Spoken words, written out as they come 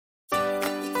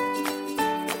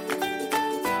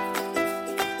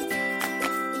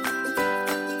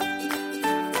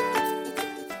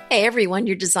Hey everyone,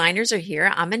 your designers are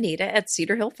here. I'm Anita at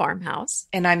Cedar Hill Farmhouse.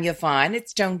 And I'm Yvonne at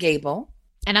Stone Gable.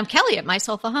 And I'm Kelly at My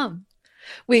Sofa Home.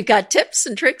 We've got tips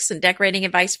and tricks and decorating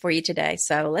advice for you today.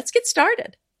 So let's get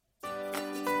started.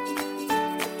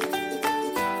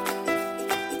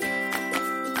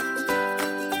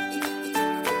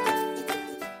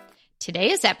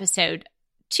 Today is episode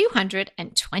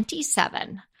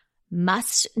 227,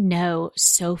 Must Know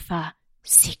Sofa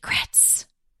Secrets.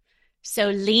 So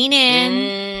lean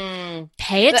in,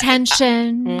 pay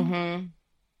attention.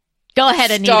 Go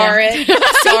ahead, Anita. Star it.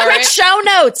 Secret show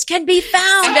notes can be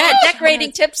found at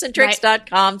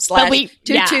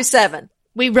decoratingtipsandtricks.com/227.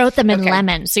 We wrote them in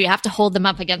lemon, so you have to hold them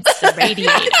up against the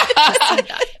radiator.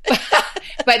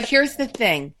 But here's the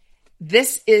thing.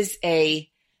 This is a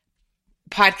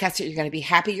podcast that you're going to be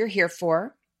happy you're here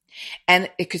for, and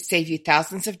it could save you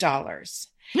thousands of dollars.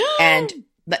 And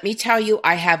let me tell you,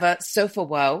 I have a sofa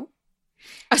woe.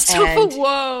 A sofa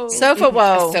woe. Sofa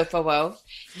woe. A sofa woe.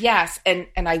 Yes. And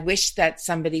I wish that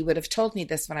somebody would have told me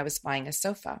this when I was buying a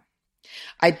sofa.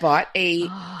 I bought a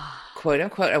quote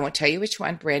unquote, I won't tell you which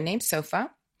one, brand name sofa.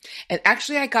 And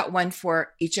actually I got one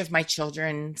for each of my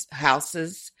children's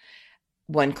houses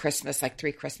one Christmas, like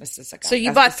 3 Christmases ago. So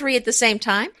you bought 3 at the same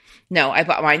time? No, I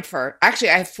bought mine actually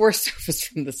I have 4 sofas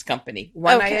from this company.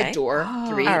 One I adore,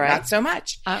 3 not so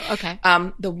much. Okay.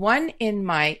 The one in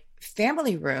my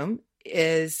family room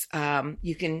is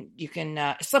you can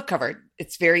slip covered.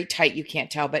 It's very tight, you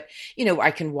can't tell, but I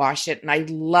can wash it, and I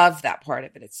love that part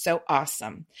of it. It's so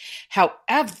awesome.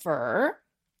 However,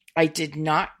 I did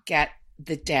not get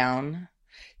the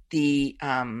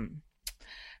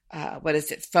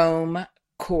foam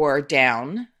core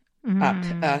down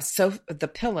up, so the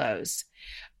pillows.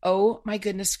 Oh my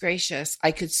goodness gracious,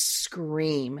 I could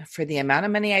scream for the amount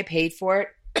of money I paid for it.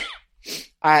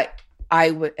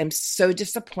 I am so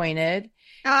disappointed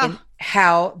in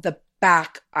how the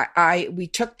back, we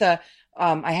took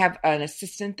I have an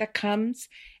assistant that comes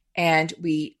and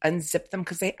we unzip them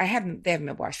because they haven't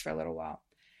been washed for a little while.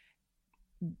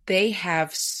 They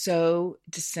have so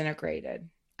disintegrated.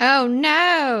 Oh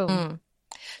no.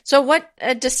 So what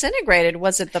disintegrated?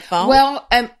 Was it the foam? Well,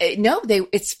 no,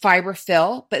 it's fiber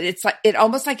fill, but it's like, it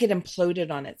almost like it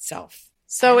imploded on itself.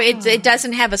 So it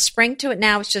doesn't have a spring to it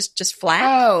now. It's just flat.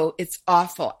 Oh, it's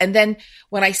awful. And then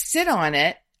when I sit on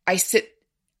it,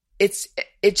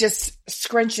 it just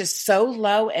scrunches so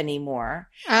low anymore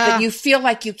that you feel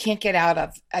like you can't get out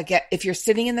of. If you're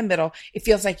sitting in the middle, it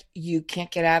feels like you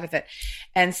can't get out of it.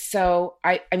 And so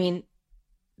I mean,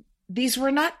 these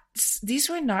were not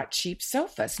cheap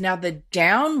sofas. Now the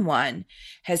down one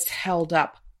has held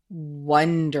up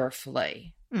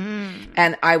wonderfully.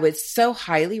 And I would so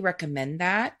highly recommend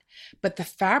that. But the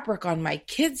fabric on my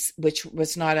kids, which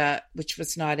was not a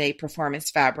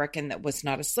performance fabric and that was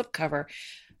not a slipcover,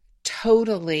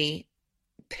 totally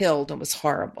pilled and was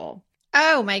horrible.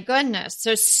 Oh my goodness.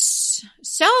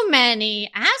 So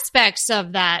many aspects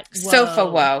of that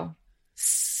woe.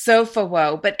 Sofa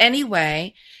woe. But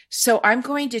anyway, so I'm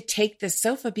going to take this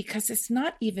sofa because it's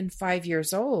not even 5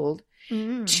 years old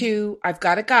I've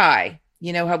got a guy.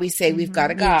 You know how we say we've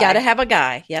got a guy. You've got to have a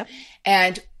guy. Yep.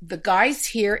 And the guys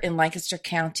here in Lancaster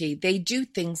County, they do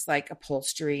things like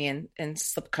upholstery and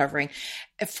slip covering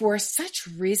for such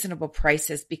reasonable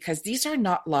prices because these are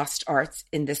not lost arts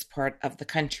in this part of the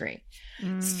country.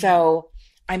 So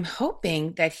I'm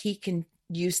hoping that he can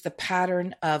use the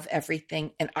pattern of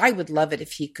everything. And I would love it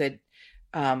if he could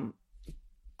a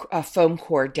foam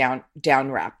core down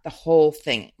wrap the whole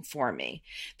thing for me.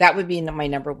 That would be my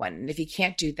number one. And if he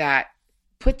can't do that,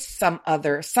 put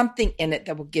something in it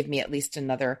that will give me at least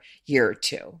another year or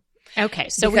 2. Okay.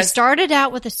 So we started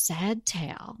out with a sad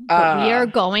tale, but we are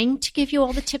going to give you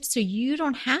all the tips so you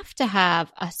don't have to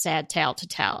have a sad tale to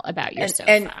tell about your sofa.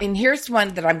 And here's one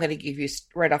that I'm going to give you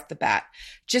right off the bat.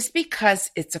 Just because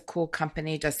it's a cool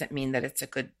company doesn't mean that it's a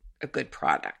good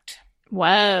product.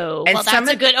 Whoa. And well, that's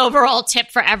a good overall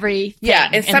tip for everything. Yeah.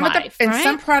 And right?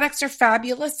 Some products are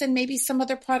fabulous and maybe some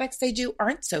other products they do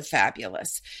aren't so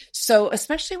fabulous. So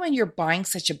especially when you're buying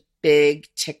such a big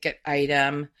ticket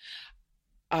item,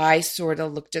 I sort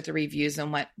of looked at the reviews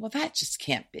and went, well, that just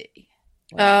can't be.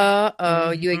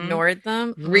 You ignored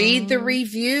them? Read the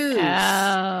reviews.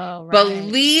 Oh, right.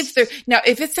 Believe now,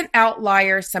 if it's an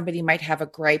outlier, somebody might have a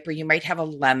gripe or you might have a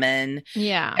lemon.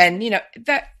 Yeah. And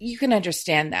that you can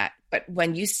understand that. But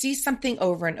when you see something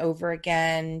over and over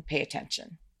again, pay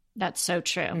attention. That's so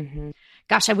true.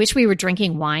 Gosh, I wish we were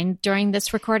drinking wine during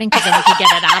this recording because then we could get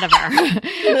it out of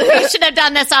her. We should have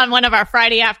done this on one of our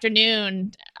Friday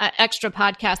afternoon extra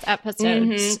podcast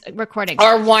episodes recordings.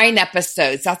 Or wine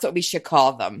episodes. That's what we should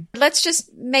call them. Let's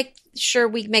just make sure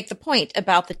we make the point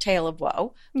about the tale of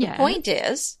woe. The point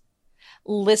is,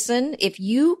 listen, if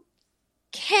you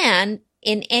can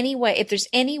in any way, if there's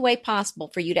any way possible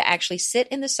for you to actually sit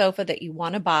in the sofa that you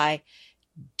want to buy,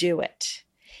 do it.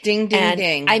 Ding, ding,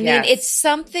 ding. I mean, it's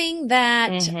something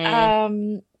that,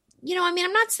 I'm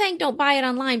not saying don't buy it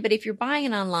online, but if you're buying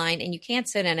it online and you can't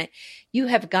sit in it, you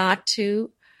have got to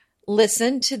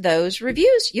listen to those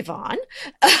reviews, Yvonne,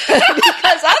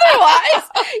 because otherwise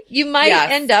you might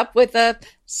end up with a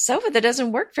sofa that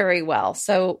doesn't work very well.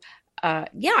 So,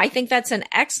 I think that's an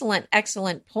excellent,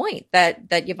 excellent point that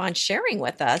Yvonne's sharing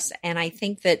with us. And I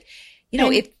think that,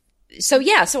 so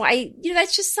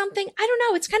that's just something, I don't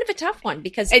know. It's kind of a tough one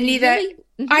because Anita,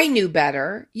 I knew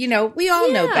better. We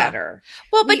all know better.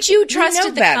 Well, but you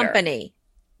trusted the company.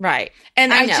 Right.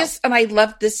 And I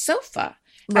loved this sofa.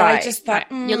 Right. I just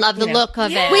thought, you love the look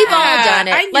of it. We've all done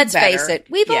it. Let's face it.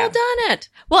 We've all done it.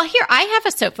 Well, here, I have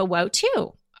a sofa woe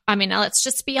too. I mean, let's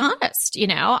just be honest.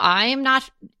 I am not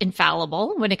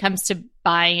infallible when it comes to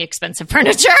buying expensive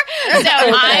furniture.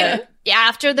 So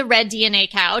after the red DNA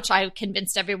couch, I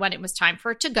convinced everyone it was time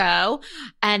for it to go.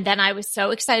 And then I was so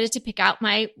excited to pick out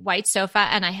my white sofa,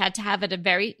 and I had to have it a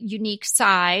very unique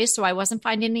size. So I wasn't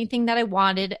finding anything that I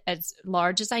wanted as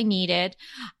large as I needed.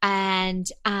 And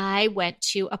I went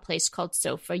to a place called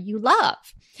Sofa You Love.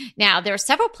 Now, there are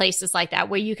several places like that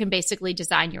where you can basically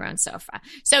design your own sofa.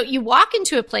 So you walk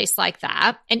into a place like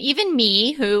that, and even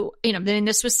me, who,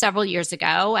 this was several years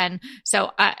ago, and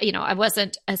so, I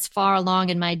wasn't as far along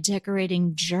in my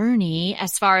decorating journey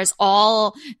as far as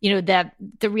all,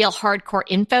 the real hardcore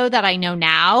info that I know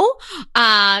now.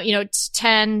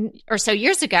 10 or so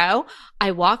years ago,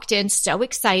 I walked in so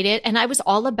excited, and I was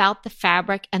all about the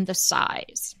fabric and the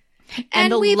size.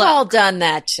 And we've all done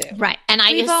that too. Right. And I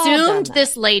assumed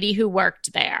this lady who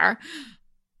worked there,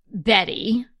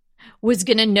 Betty, was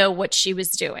going to know what she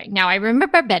was doing. Now, I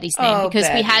remember Betty's name because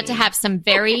we had to have some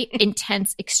very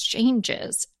intense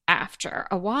exchanges after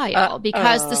a while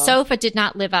because the sofa did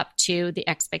not live up to the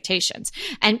expectations.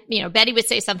 And, Betty would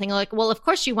say something like, well, of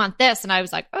course you want this. And I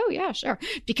was like, oh yeah, sure.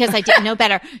 Because I didn't know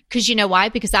better. Because you know why?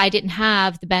 Because I didn't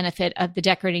have the benefit of the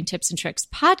Decorating Tips and Tricks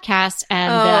podcast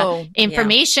and the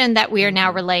information that we are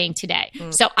now relaying today.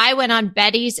 So I went on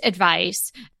Betty's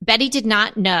advice. Betty did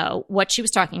not know what she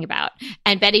was talking about.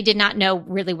 And Betty did not know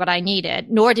really what I needed,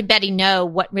 nor did Betty know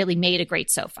what really made a great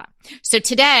sofa. So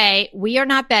today we are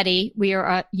not Betty. We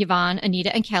are Yvonne,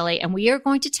 Anita, and Kelly, and we are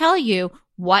going to tell you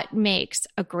what makes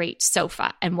a great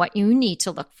sofa and what you need to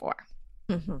look for.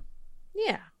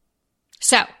 Yeah.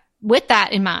 So with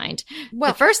that in mind,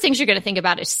 the first things you're going to think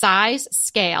about is size,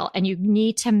 scale, and you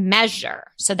need to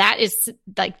measure. So that is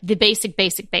like the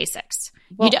basics.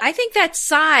 Well, I think that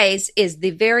size is the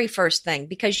very first thing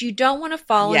because you don't want to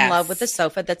fall in love with a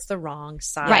sofa that's the wrong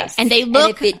size. Right. And they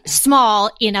look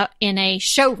small in a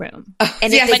showroom.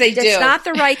 And if it's not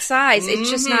the right size, it's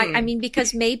just not,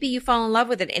 because maybe you fall in love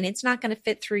with it and it's not going to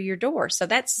fit through your door. So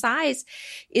that size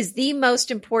is the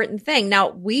most important thing.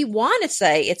 Now, we want to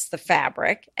say it's the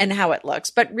fabric and how it looks,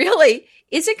 but really,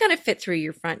 is it going to fit through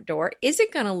your front door? Is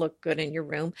it going to look good in your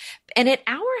room? And at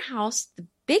our house, the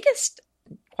biggest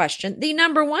question, the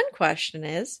number one question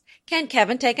is, can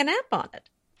Kevin take a nap on it?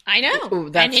 I know.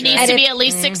 Ooh, and it needs to be at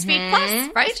least 6 feet plus,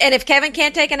 right? And if Kevin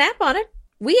can't take a nap on it,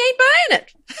 we ain't buying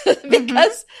it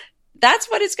because that's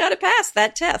what it's got to pass,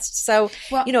 that test. So,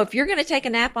 if you're going to take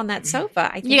a nap on that sofa,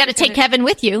 I think you got to take Kevin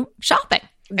with you shopping.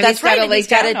 That's right. And he's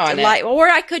got to or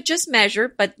I could just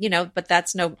measure, but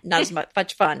that's not as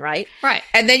much fun, right? Right.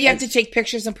 And then you have to take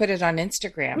pictures and put it on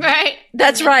Instagram. Right.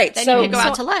 That's right. Then you can go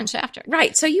out to lunch after.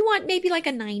 Right. So you want maybe like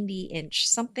a 90-inch,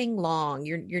 something long.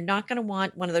 You're not going to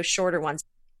want one of those shorter ones.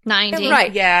 90.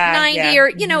 Right. Yeah. 90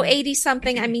 or 80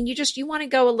 something. I mean, you want to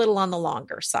go a little on the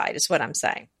longer side is what I'm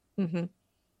saying.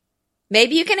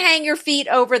 Maybe you can hang your feet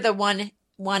over the one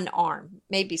arm.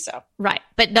 Maybe so. Right.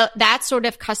 But that sort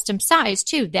of custom size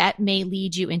too, that may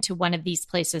lead you into one of these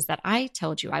places that I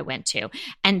told you I went to.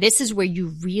 And this is where you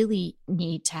really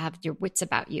need to have your wits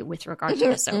about you with regard to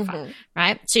the sofa,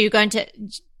 right? So you're going to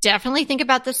definitely think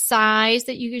about the size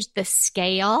that you use, the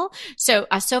scale. So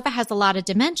a sofa has a lot of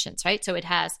dimensions, right? So it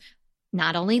has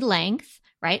not only length,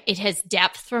 right? It has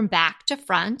depth from back to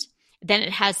front. Then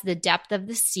it has the depth of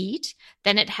the seat.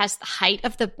 Then it has the height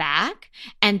of the back.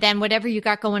 And then whatever you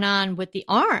got going on with the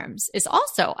arms is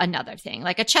also another thing.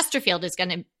 Like a Chesterfield is going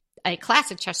to a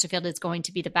classic Chesterfield is going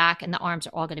to be the back and the arms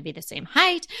are all going to be the same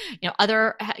height.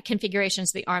 Other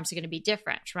configurations, the arms are going to be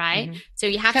different, right? Mm-hmm. So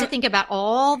you have to think about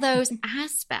all those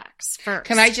aspects first.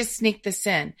 Can I just sneak this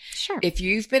in? Sure. If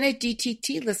you've been a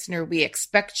DTT listener, we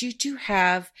expect you to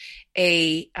have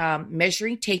a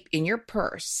measuring tape in your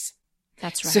purse.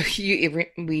 That's right. So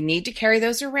we need to carry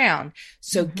those around.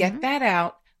 So get that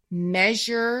out,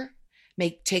 measure,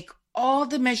 take all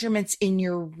the measurements in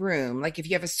your room. Like if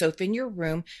you have a sofa in your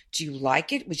room, do you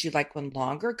like it? Would you like one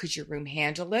longer? Could your room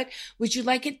handle it? Would you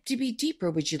like it to be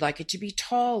deeper? Would you like it to be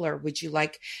taller?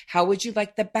 How would you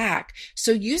like the back?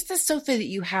 So use the sofa that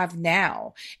you have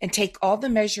now and take all the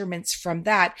measurements from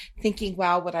that, thinking,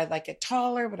 wow, would I like it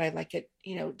taller? Would I like it,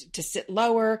 to sit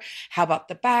lower? How about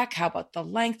the back? How about the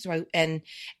length? And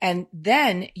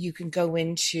then you can go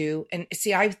into, and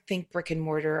see, I think brick and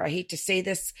mortar, I hate to say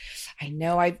this. I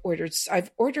know I've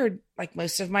ordered like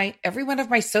every one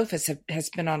of my sofas has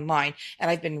been online,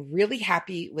 and I've been really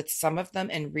happy with some of them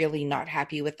and really not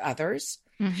happy with others.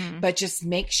 Mm-hmm. But just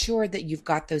make sure that you've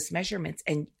got those measurements.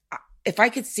 And if I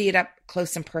could see it up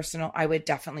close and personal, I would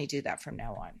definitely do that from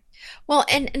now on. Well,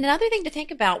 and another thing to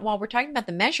think about while we're talking about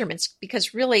the measurements,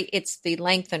 because really it's the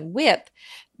length and width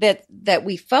that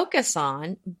we focus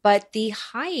on, but the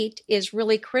height is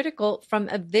really critical from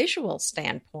a visual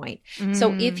standpoint.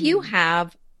 So if you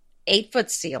have 8-foot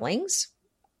ceilings,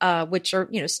 which are,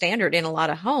 standard in a lot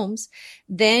of homes,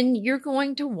 then you're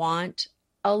going to want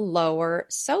a lower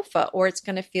sofa, or it's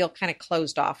going to feel kind of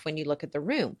closed off when you look at the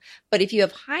room. But if you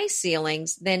have high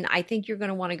ceilings, then I think you're going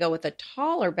to want to go with a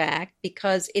taller back,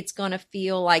 because it's going to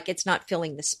feel like it's not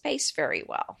filling the space very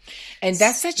well. And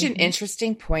that's such an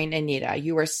interesting point, Anita.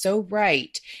 You are so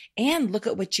right. And look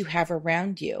at what you have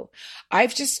around you.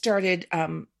 I've just started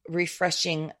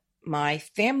refreshing my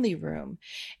family room,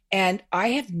 and I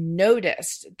have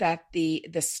noticed that the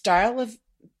style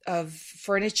of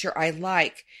furniture I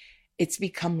like, it's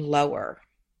become lower.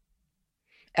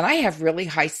 And I have really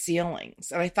high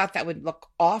ceilings, and I thought that would look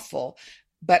awful,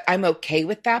 but I'm okay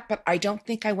with that. But I don't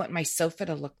think I want my sofa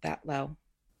to look that low.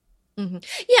 Mm-hmm.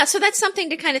 Yeah. So that's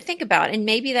something to kind of think about. And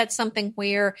maybe that's something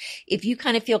where if you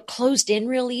kind of feel closed in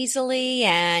real easily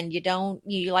and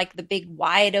you like the big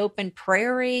wide open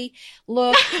prairie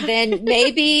look, then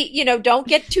maybe, don't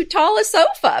get too tall a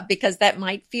sofa, because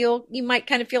you might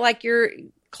kind of feel like you're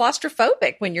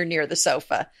claustrophobic when you're near the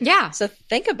sofa. Yeah. So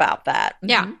think about that.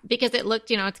 Yeah. Because it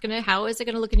looked, how is it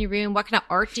going to look in your room? What kind of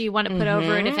art do you want to put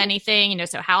over it, if anything?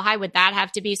 So how high would that have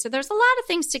to be? So there's a lot of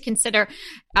things to consider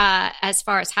as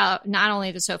far as how not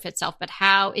only the sofa itself, but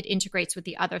how it integrates with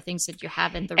the other things that you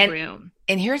have in the room.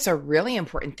 And here's a really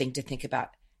important thing to think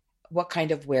about. What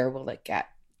kind of wear will it get?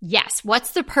 Yes.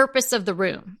 What's the purpose of the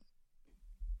room?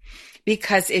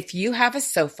 Because if you have a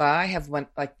sofa, I have one,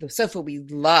 like the sofa we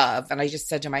love. And I just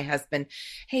said to my husband,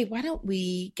 hey, why don't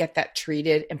we get that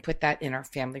treated and put that in our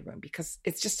family room? Because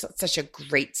it's just such a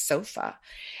great sofa.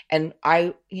 And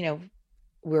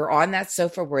we're on that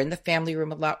sofa. We're in the family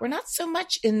room a lot. We're not so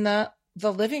much in the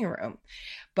living room,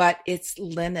 but it's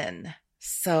linen.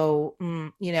 So,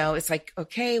 it's like,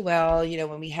 okay, well,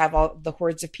 when we have all the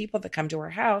hordes of people that come to our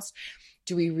house,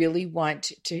 do we really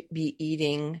want to be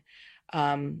eating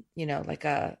like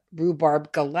a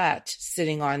rhubarb galette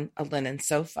sitting on a linen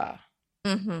sofa?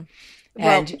 Mm-hmm.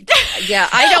 And yeah,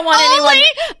 I don't want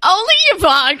only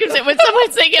Yvonne, because when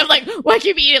someone's thinking of like, what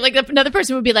could you eat? Like another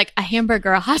person would be like a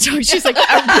hamburger, a hot dog. She's like, a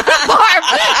rhubarb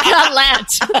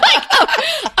galette.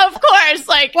 Of course.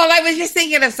 Like, well, I was just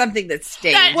thinking of something that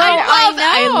stinks.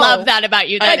 I love that about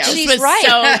you. That just was right.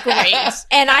 So great.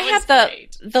 And I have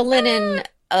the linen,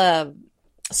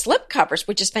 slip covers,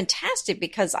 which is fantastic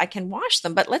because I can wash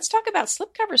them. But let's talk about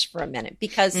slip covers for a minute,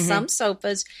 because some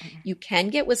sofas you can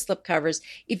get with slip covers.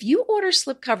 If you order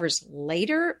slip covers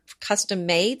later, custom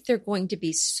made, they're going to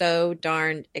be so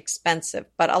darn expensive.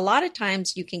 But a lot of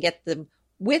times you can get them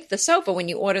with the sofa when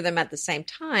you order them at the same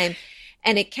time.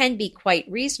 And it can be quite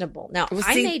reasonable. Now,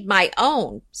 I made my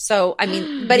own. So, I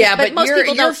mean, but most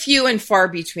people don't. You're few and far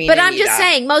between. But I'm just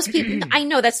saying, most people, I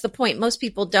know that's the point. Most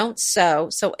people don't sew.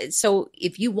 So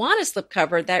if you want a slip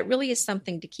cover, that really is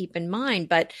something to keep in mind.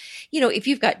 But, if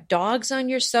you've got dogs on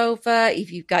your sofa,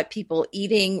 if you've got people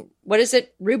eating,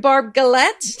 rhubarb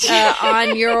galette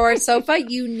on your sofa,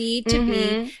 you need to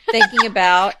be thinking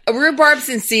about. Rhubarb's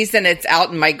in season. It's out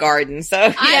in my garden. So,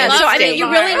 you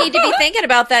really need to be thinking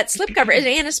about that slip cover.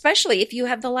 And especially if you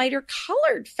have the lighter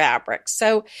colored fabric.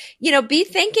 So, be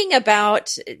thinking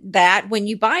about that when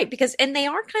you buy it, and they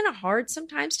are kind of hard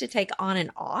sometimes to take on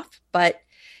and off. But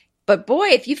boy,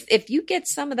 if you get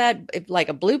some of that, like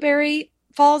a blueberry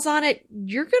falls on it,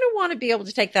 you're going to want to be able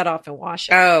to take that off and wash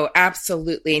it. Oh,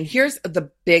 absolutely. And here's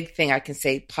the big thing I can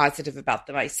say positive about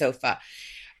my sofa.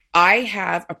 I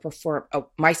have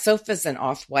my sofa's an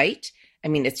off-white. I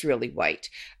mean, it's really white.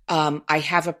 I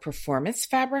have a performance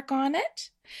fabric on it,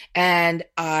 and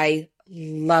I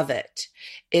love it.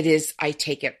 I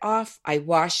take it off, I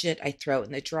wash it, I throw it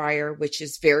in the dryer, which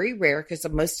is very rare because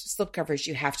most slipcovers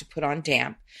you have to put on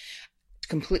damp,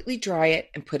 completely dry it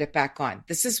and put it back on.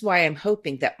 This is why I'm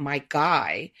hoping that my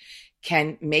guy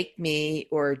can make me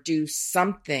or do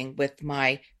something with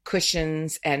my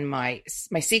cushions and my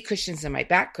seat cushions and my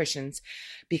back cushions,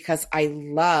 because I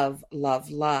love, love,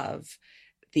 love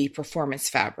the performance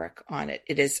fabric on it.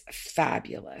 It is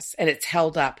fabulous, and it's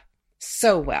held up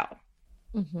so well.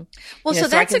 Mm-hmm. Well, so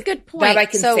that's a good point. That I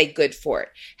can say good for it.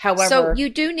 However, so you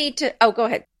do need to. Oh, go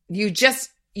ahead. You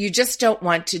just don't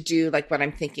want to do like what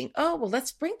I'm thinking. Oh, well,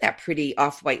 let's bring that pretty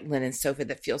off-white linen sofa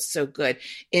that feels so good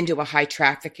into a high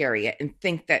traffic area and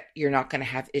think that you're not going to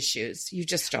have issues. You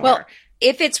just don't. Well,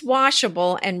 if it's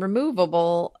washable and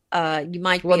removable, you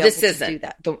might be able to do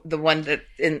that. The one that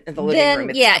in the living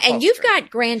room. Yeah, and you've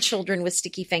got grandchildren with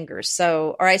sticky fingers,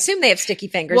 or I assume they have sticky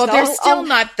fingers. Well, they're still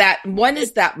not that. One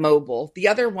is that mobile. The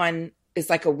other one is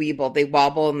like a Weeble. They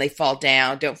wobble and they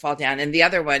don't fall down. And the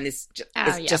other one is just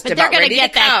but about they're going to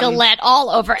get that galette all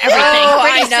over everything.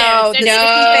 I know.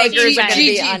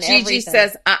 No, Gigi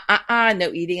says,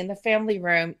 no eating in the family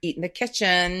room, eat in the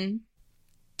kitchen.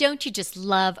 Don't you just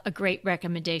love a great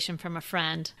recommendation from a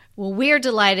friend? Well, we're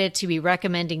delighted to be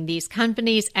recommending these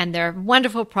companies and their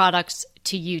wonderful products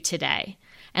to you today.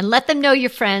 And let them know your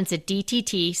friends at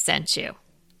DTT sent you.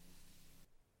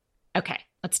 Okay,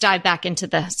 let's dive back into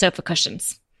the sofa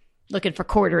cushions. Looking for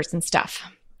quarters and stuff.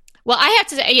 Well, I have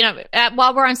to say,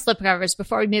 while we're on slipcovers,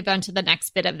 before we move on to the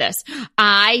next bit of this,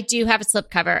 I do have a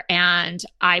slipcover, and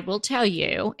I will tell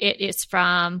you, it is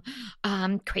from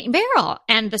Crate & Barrel,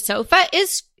 and the sofa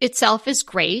itself is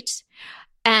great,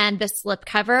 and the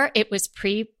slipcover, it was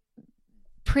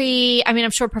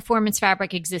I'm sure performance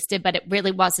fabric existed, but it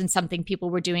really wasn't something people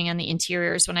were doing on the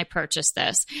interiors when I purchased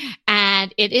this,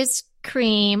 and it is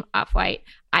cream off-white.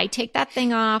 I take that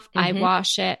thing off, I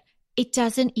wash it. It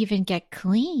doesn't even get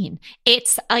clean.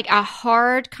 It's like a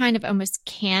hard kind of almost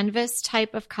canvas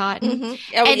type of cotton. Mm-hmm.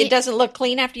 Oh, and it doesn't look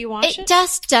clean after you wash it? It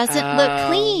just doesn't look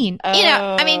clean.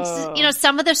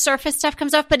 Some of the surface stuff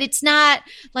comes off, but it's not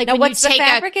like now, when what's you take the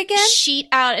fabric a again? sheet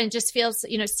out and just feels,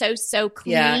 so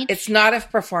clean. Yeah, it's not a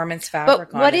performance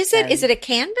fabric. But what is it? Is it a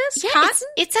canvas? Yeah, cotton?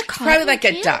 It's a cotton probably like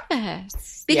canvas. A duck.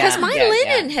 Because my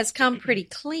linen has come pretty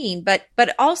clean, but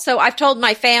also I've told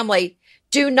my family,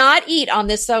 do not eat on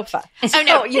this sofa. Oh,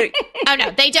 no. Oh,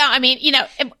 no, they don't. I mean,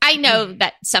 I know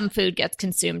that some food gets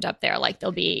consumed up there. Like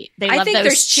they love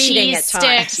those cheese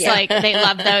sticks. Yeah. Like they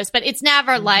love those, but it's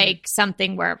never like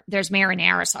something where there's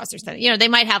marinara sauce or something. They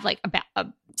might have like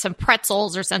some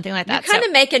pretzels or something like that. You're kind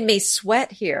of making me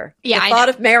sweat here. Yeah, the thought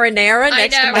of marinara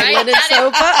next to my linen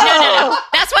sofa. No.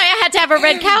 That's why I had to have a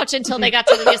red couch until they got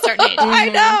to a certain age. I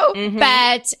know.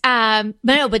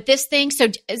 But this thing, so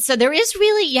there is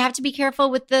really, you have to be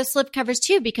careful with the slip covers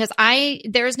too, because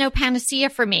there is no panacea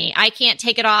for me. I can't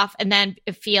take it off and then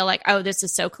feel like, oh, this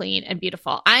is so clean and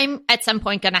beautiful. I'm at some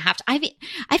point going to have to,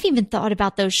 I've even thought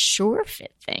about those Sure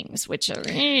Fit things, which are,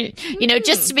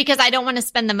 just because I don't want to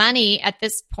spend the money at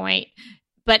this point.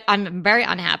 But I'm very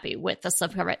unhappy with the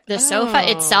slipcover. The sofa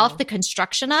itself, the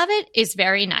construction of it is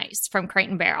very nice from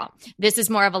Crate & Barrel. This is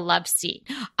more of a love seat.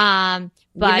 But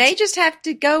you may just have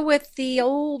to go with the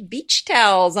old beach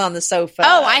towels on the sofa.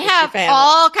 Oh, I have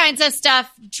all kinds of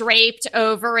stuff draped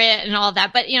over it and all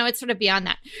that. But, it's sort of beyond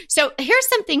that. So here's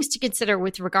some things to consider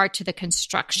with regard to the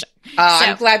construction.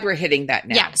 I'm glad we're hitting that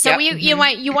now. Yeah. So you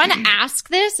want to ask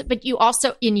this, but you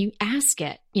also, and you ask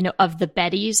it, of the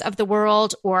Bettys of the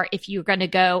world, or if you're going to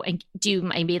go and do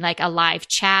maybe like a live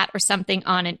chat or something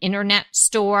on an internet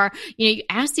store, you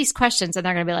ask these questions and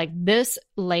they're going to be like, this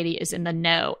lady is in the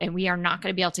know and we are not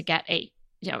going to be able to get a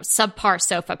subpar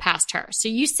sofa past her. So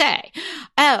you say,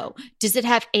 oh, does it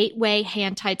have 8-way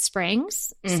hand-tied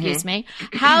springs? Excuse me.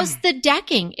 How's the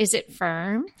decking? Is it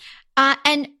firm?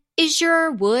 And is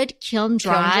your wood kiln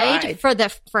dried for the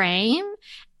frame?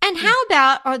 And how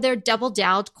about, are there double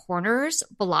doweled corners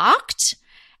blocked?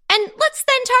 And let's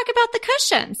then talk about the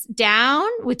cushions. Down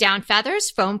with down feathers,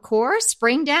 foam core,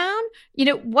 spring down.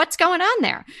 What's going on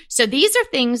there? So these are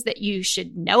things that you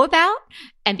should know about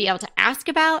and be able to ask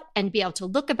about and be able to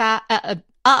look about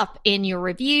up in your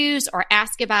reviews or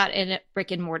ask about in a brick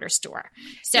and mortar store.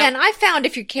 So, and I found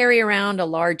if you carry around a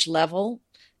large level,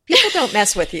 people don't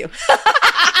mess with you.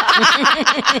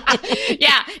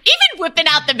 Yeah. Even whipping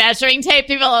out the measuring tape,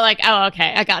 people are like, oh,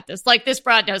 okay, I got this. Like, this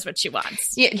broad knows what she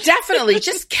wants. Yeah, definitely.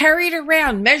 Just carry it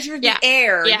around, measure the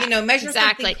air, measure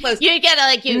something close. You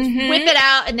get you whip it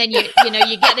out and then you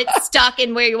get it stuck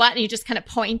in where you want and you're just kind of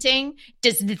pointing.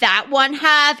 Does that one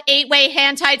have 8-way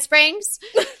hand-tied springs?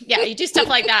 Yeah, you do stuff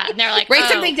like that. And they're like, write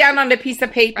something down on a piece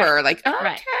of paper. Right. Like, okay.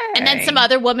 Right. And then some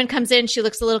other woman comes in. She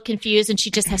looks a little confused and she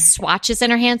just has swatches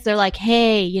in her hands. They're like,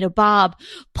 hey, Bob,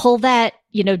 pull that,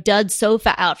 dud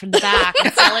sofa out from the back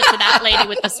and sell it to that lady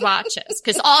with the swatches.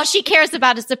 Because all she cares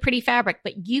about is the pretty fabric.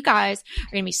 But you guys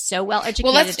are going to be so well educated.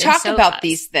 Well, let's talk about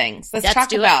these things. Let's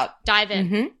talk about. Dive in.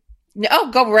 Mm-hmm.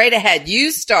 No, go right ahead.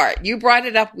 You start. You brought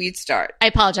it up. We'd start. I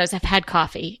apologize. I've had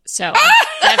coffee. So I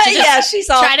have to just she's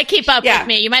all try to keep up with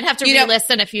me. You might have to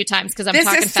re-listen a few times because I'm talking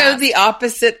fast. This is so the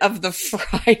opposite of the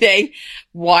Friday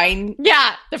wine.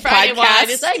 Yeah. The Friday podcast. wine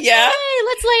is like, hey,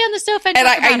 let's lay on the sofa and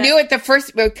talk about I knew it the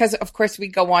first, because of course we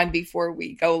go on before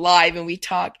we go live and we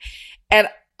talk. And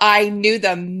I knew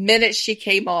the minute she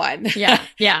came on. Yeah.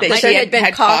 Yeah. That she had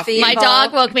been coffee. My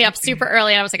dog woke me up super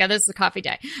early and I was like, oh, this is a coffee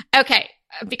day. Okay.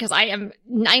 Because I am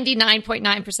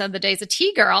 99.9% of the days a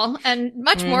tea girl and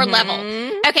much more level.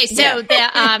 Okay. So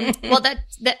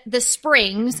the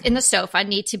springs in the sofa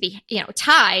need to be,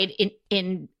 tied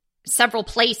in several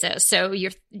places. So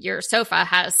your sofa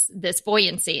has this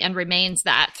buoyancy and remains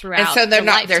that throughout. And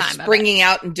so they're springing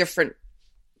out in different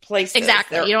places.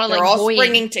 Exactly. They're all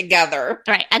springing together.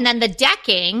 Right. And then the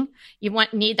decking,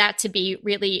 need that to be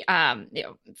really,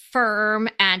 firm.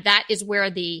 And that is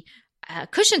where the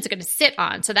cushions are going to sit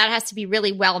on. So that has to be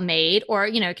really well made. Or,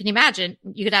 can you imagine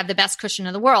you could have the best cushion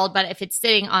in the world, but if it's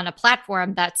sitting on a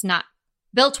platform that's not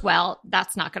built well,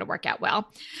 that's not going to work out well.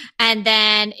 And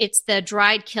then it's the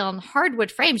dried kiln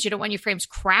hardwood frames. You don't want your frames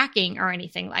cracking or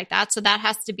anything like that. So that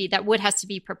wood has to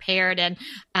be prepared and,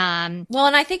 and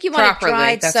I think you want it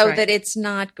dried that it's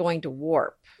not going to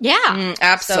warp. Yeah.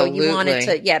 Absolutely. So you want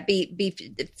it to, be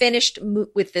finished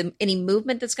with any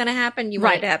movement that's going to happen. You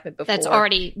want it to happen before. That's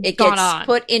already it gone gets on.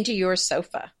 Put into your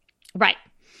sofa. Right.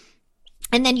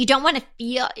 And then you don't want to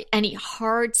feel any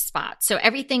hard spots. So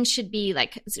everything should be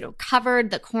covered,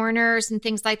 the corners and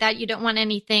things like that. You don't want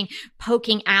anything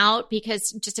poking out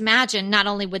because just imagine, not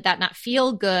only would that not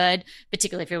feel good,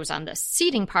 particularly if it was on the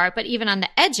seating part, but even on the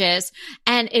edges.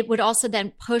 And it would also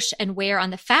then push and wear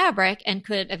on the fabric and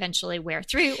could eventually wear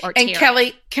through or tear. And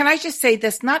Kelly, can I just say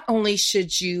this? Not only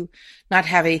should you not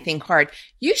have anything hard,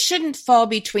 you shouldn't fall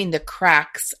between the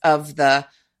cracks of the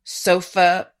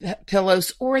sofa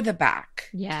pillows or the back.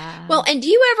 Yeah. Well, and do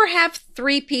you ever have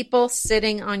 3 people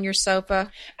sitting on your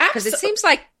sofa? Because it seems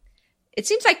like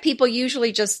people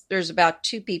usually there's about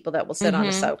 2 people that will sit on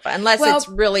a sofa unless it's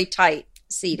really tight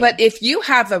seating. But if you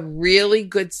have a really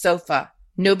good sofa,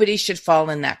 nobody should fall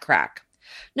in that crack.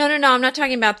 No. I'm not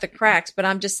talking about the cracks, but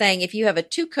I'm just saying if you have a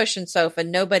 2-cushion sofa,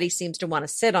 nobody seems to want to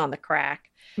sit on the crack.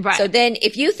 Right. So then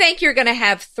if you think you're going to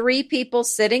have 3 people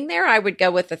sitting there, I would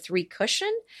go with a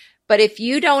 3-cushion. But if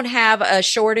you don't have a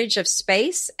shortage of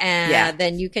space,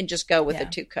 then you can just go with a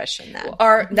 2-cushion then.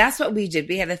 That's what we did.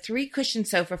 We had a 3-cushion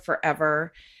sofa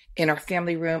forever in our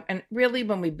family room. And really,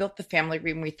 when we built the family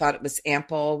room, we thought it was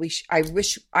ample.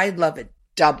 I'd love it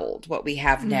doubled what we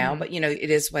have now, but it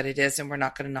is what it is and we're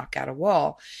not going to knock out a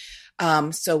wall.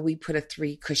 So we put a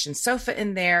 3-cushion sofa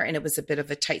in there and it was a bit of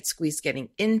a tight squeeze getting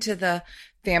into the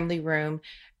family room.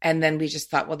 And then we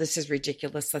just thought, well, this is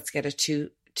ridiculous. Let's get a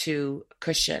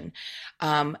 2-cushion.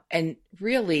 And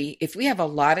really, if we have a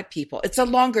lot of people, it's a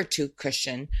longer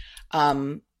 2-cushion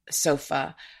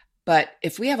sofa. But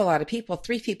if we have a lot of people,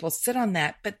 3 people sit on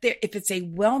that. But if it's a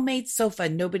well-made sofa,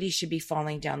 nobody should be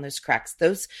falling down those cracks.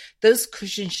 Those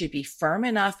cushions should be firm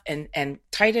enough and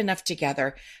tight enough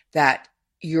together that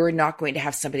you're not going to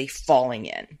have somebody falling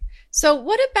in. So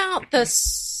what about the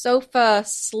sleeper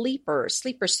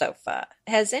sofa?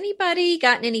 Has anybody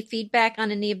gotten any feedback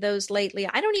on any of those lately?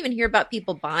 I don't even hear about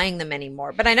people buying them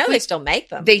anymore, but I know they still make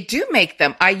them. They do make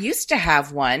them. I used to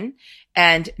have one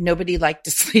and nobody liked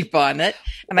to sleep on it.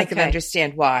 And I can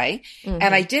understand why. Mm-hmm.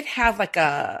 And I did have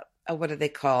a what are they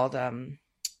called?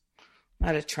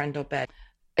 Not a trundle bed.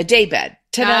 A day bed.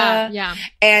 Ta-da! Yeah.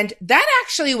 And that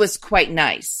actually was quite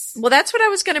nice. Well, that's what I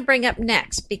was going to bring up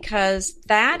next because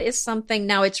that is something,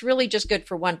 now it's really just good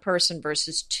for 1 person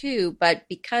versus 2, but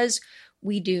because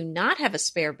we do not have a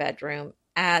spare bedroom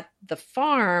at the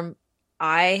farm,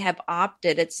 I have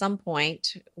opted at some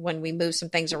point when we move some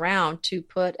things around to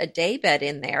put a day bed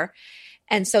in there.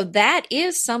 And so that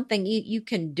is something you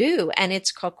can do, and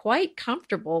it's a quite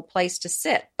comfortable place to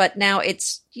sit. But now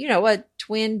it's, a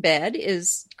twin bed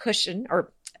is cushion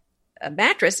or a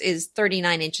mattress is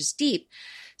 39 inches deep.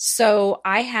 So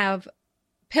I have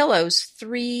pillows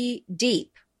 3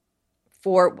 deep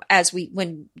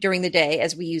during the day,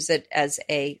 as we use it as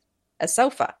a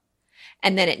sofa.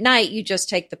 And then at night, you just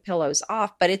take the pillows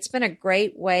off. But it's been a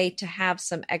great way to have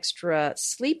some extra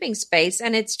sleeping space.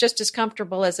 And it's just as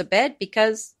comfortable as a bed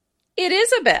because it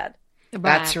is a bed.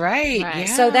 That's right. Yeah.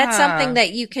 So that's something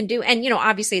that you can do. And,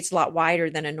 obviously it's a lot wider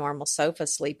than a normal sofa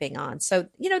sleeping on. So,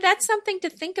 that's something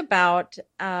to think about.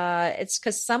 It's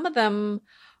because some of them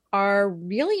are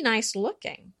really nice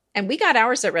looking. And we got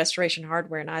ours at Restoration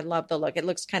Hardware, and I love the look. It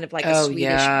looks kind of like a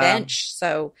Swedish bench.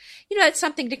 So, it's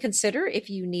something to consider if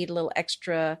you need a little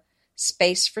extra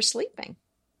space for sleeping.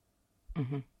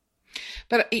 Mm-hmm.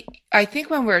 But I think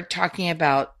when we're talking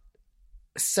about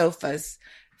sofas,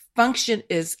 function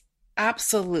is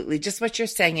absolutely just what you're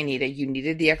saying, Anita. You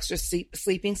needed the extra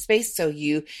sleeping space, so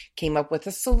you came up with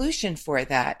a solution for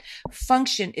that.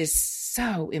 Function is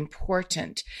so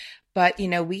important. But,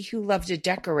 we who love to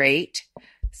decorate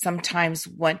sometimes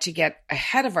want to get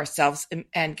ahead of ourselves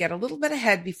and get a little bit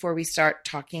ahead before we start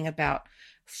talking about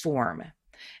form.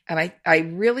 And I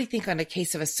really think on a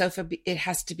case of a sofa, it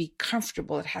has to be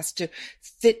comfortable. It has to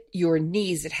fit your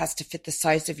needs. It has to fit the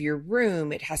size of your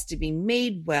room. It has to be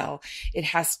made well. It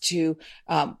has to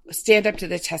stand up to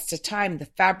the test of time. The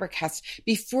fabric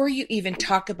before you even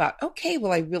talk about, okay,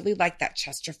 well, I really like that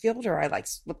Chesterfield, or I like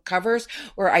slip covers,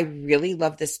 or I really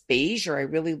love this beige, or I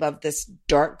really love this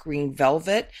dark green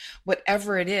velvet,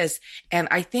 whatever it is. And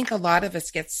I think a lot of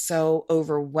us get so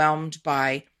overwhelmed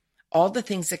by all the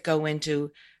things that go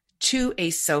into a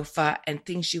sofa and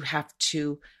things you have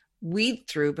to weed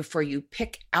through before you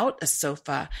pick out a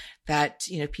sofa that,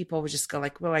 people will just go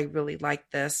like, well, I really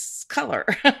like this color.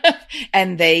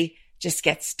 And they just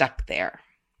get stuck there.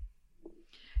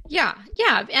 Yeah.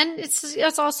 Yeah. And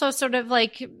it's also sort of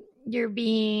like you're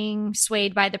being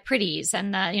swayed by the pretties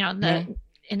and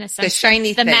in a sense, the shiny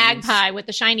the things. Magpie with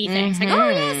the shiny things. Like, oh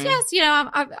yes,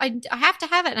 I have to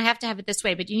have it, and I have to have it this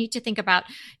way. But you need to think about,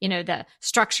 the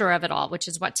structure of it all, which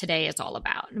is what today is all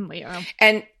about.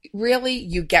 And really,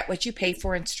 you get what you pay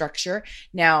for in structure.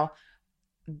 Now,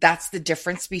 that's the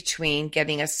difference between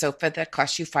getting a sofa that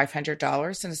costs you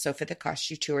 $500 and a sofa that costs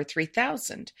you $2,000 or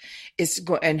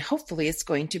 $3,000. And hopefully, it's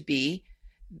going to be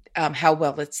how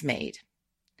well it's made.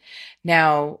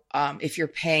 Now, if you're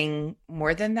paying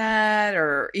more than that,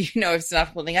 or, if it's not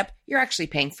holding up, you're actually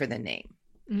paying for the name.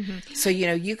 Mm-hmm. So,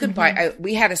 you can buy,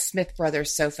 we had a Smith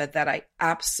Brothers sofa that I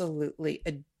absolutely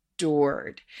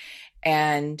adored.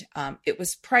 And it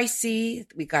was pricey.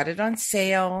 We got it on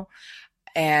sale.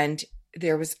 And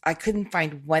I couldn't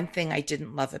find one thing I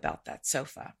didn't love about that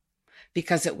sofa,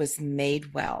 because it was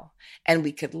made well, and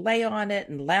we could lay on it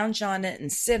and lounge on it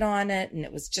and sit on it. And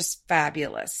it was just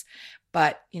fabulous.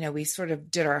 But, we sort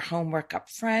of did our homework up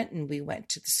front, and we went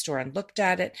to the store and looked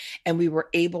at it, and we were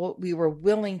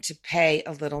willing to pay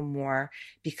a little more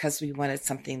because we wanted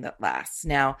something that lasts.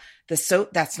 Now, that's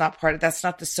not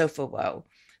the sofa woe.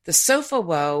 The sofa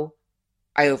woe,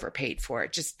 I overpaid for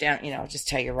it. I'll just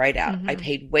tell you right out. Mm-hmm. I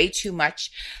paid way too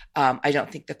much. I don't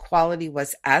think the quality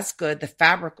was as good. The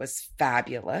fabric was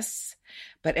fabulous,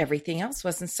 but everything else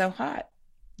wasn't so hot.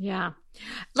 Yeah.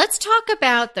 Let's talk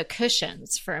about the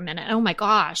cushions for a minute. Oh my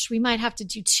gosh, we might have to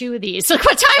do 2 of these. Look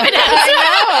what time it is.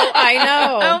 I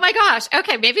know. Oh my gosh.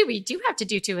 Okay, maybe we do have to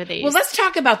do 2 of these. Well, let's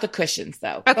talk about the cushions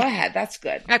though. Okay. Go ahead. That's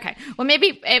good. Okay. Well,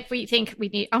 maybe if we think we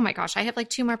need, oh my gosh, I have like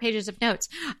 2 more pages of notes.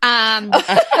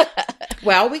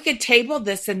 Well, we could table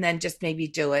this and then just maybe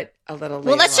do it a little later.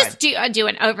 Well, let's just do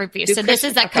an overview. So this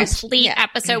is a complete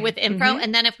episode with info. Mm-hmm.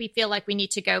 And then if we feel like we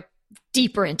need to go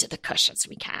deeper into the cushions,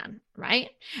 we can, right?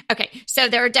 Okay. So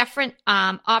there are different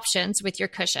options with your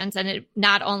cushions, and it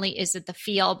not only is it the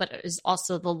feel, but it is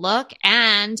also the look.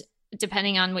 And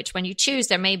depending on which one you choose,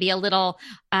 there may be a little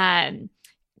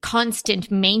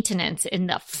constant maintenance in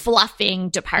the fluffing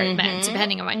department,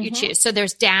 depending on what you choose. So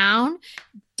there's down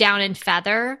and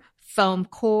feather, foam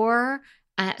core,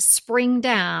 spring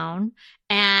down,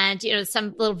 and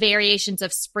some little variations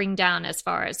of spring down as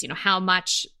far as how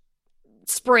much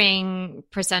spring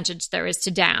percentage there is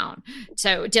to down.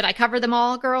 So did I cover them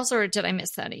all, girls, or did I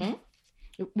miss any?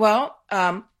 Well,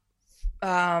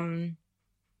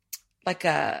 like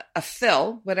a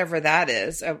fill, whatever that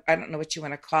is. I don't know what you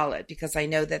want to call it, because I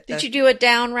know that Did you do a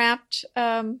down wrapped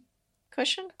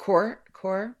cushion? Core.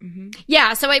 Mm-hmm.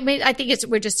 Yeah. So I think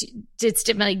it's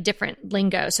different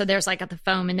lingo. So there's like the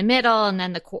foam in the middle, and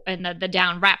then the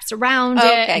down wraps around it,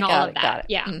 and all of that. Got it.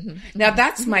 Yeah. Mm-hmm. Now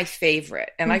that's my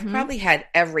favorite, and I've probably had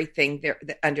everything there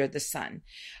under the sun.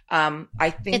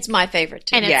 I think it's my favorite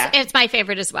too. And it's my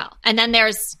favorite as well. And then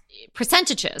there's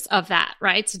percentages of that,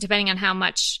 right? So depending on how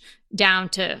much down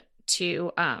to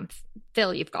to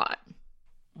fill you've got.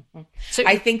 Mm-hmm. So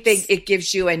I think it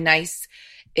gives you a nice,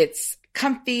 it's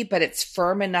comfy, but it's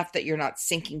firm enough that you're not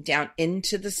sinking down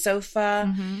into the sofa.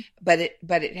 Mm-hmm. But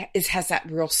it has that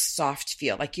real soft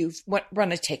feel, like you want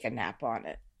to take a nap on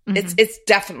it. Mm-hmm. It's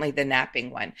definitely the napping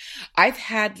one. I've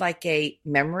had like a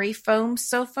memory foam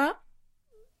sofa,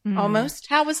 almost.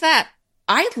 How was that?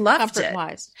 I loved it.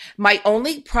 Comfort-wise. My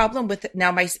only problem with it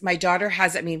now, my daughter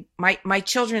has. I mean, my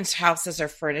children's houses are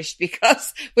furnished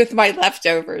because with my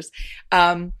leftovers.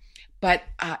 But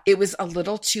it was a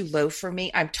little too low for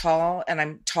me. I'm tall, and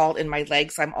I'm tall in my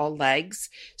legs. I'm all legs.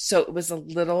 So it was a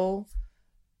little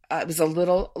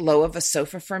low of a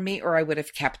sofa for me, or I would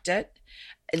have kept it.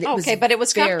 Okay, but it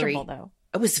was comfortable, though.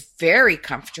 It was very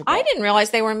comfortable. I didn't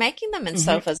realize they were making them in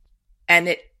sofas. And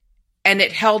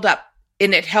it held up.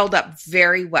 And it held up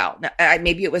very well. Now,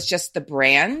 maybe it was just the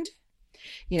brand.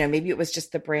 Maybe it was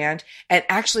just the brand. And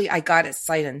actually, I got it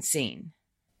sight unseen.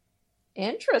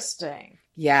 Interesting.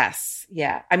 Yes.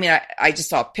 Yeah. I mean, I just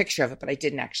saw a picture of it, but I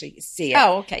didn't actually see it.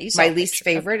 Oh, okay. My least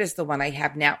favorite is the one I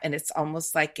have now. And it's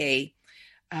almost like the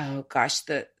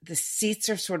seats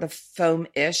are sort of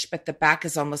foam-ish, but the back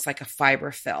is almost like a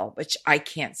fiber fill, which I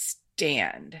can't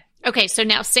stand. Okay. So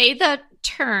now say the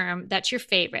term that's your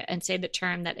favorite and say the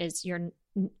term that is your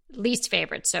least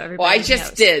favorite. So everybody I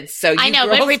just knows. Did. So I know,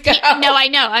 but repeat. No, I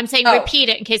know. I'm saying repeat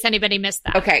it in case anybody missed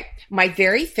that. Okay. My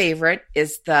very favorite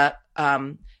is the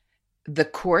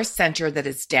core center that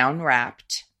is down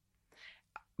wrapped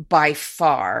by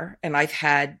far. And I've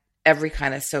had every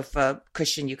kind of sofa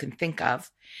cushion you can think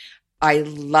of. I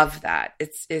love that.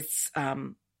 It's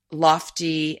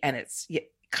lofty and it's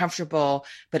comfortable,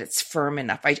 but it's firm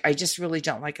enough. I just really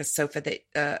don't like a sofa that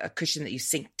a cushion that you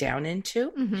sink down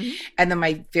into. Mm-hmm. And then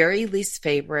my very least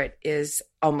favorite is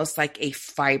almost like a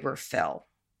fiber fill.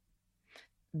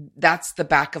 That's the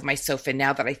back of my sofa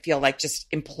now that I feel like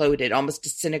just imploded, almost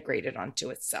disintegrated onto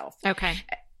itself. Okay.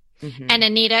 Mm-hmm. And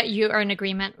Anita, you are in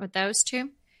agreement with those two?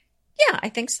 Yeah, I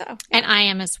think so. And I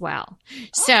am as well.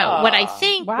 So what I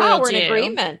think we're in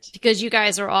agreement. Because you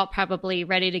guys are all probably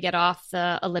ready to get off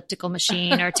the elliptical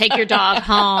machine or take your dog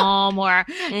home or,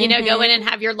 go in and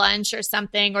have your lunch or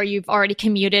something, or you've already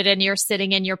commuted and you're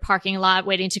sitting in your parking lot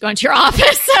waiting to go into your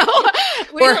office. So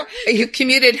or you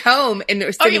commuted home and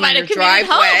are sitting in your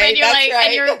driveway. Home and you're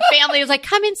and your family is like,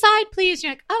 come inside, please.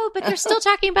 You're like, oh, but they're still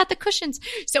talking about the cushions.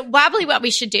 So probably what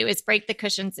we should do is break the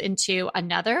cushions into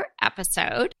another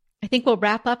episode. I think we'll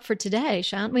wrap up for today,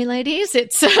 shan't we, ladies?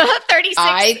 It's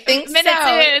 36 minutes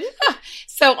in.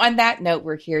 So on that note,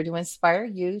 we're here to inspire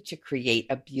you to create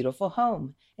a beautiful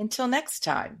home. Until next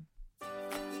time.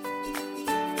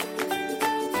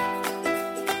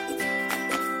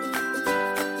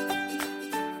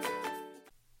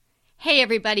 Hey,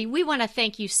 everybody. We want to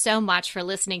thank you so much for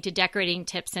listening to Decorating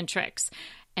Tips and Tricks.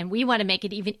 And we want to make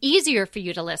it even easier for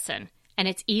you to listen. And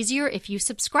it's easier if you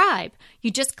subscribe. You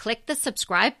just click the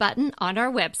subscribe button on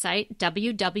our website,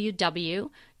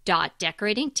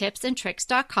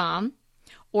 www.decoratingtipsandtricks.com,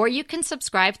 or you can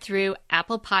subscribe through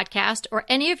Apple Podcast or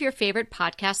any of your favorite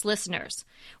podcast listeners.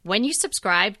 When you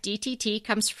subscribe, DTT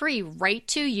comes free right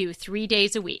to you 3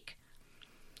 days a week.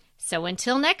 So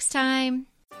until next time.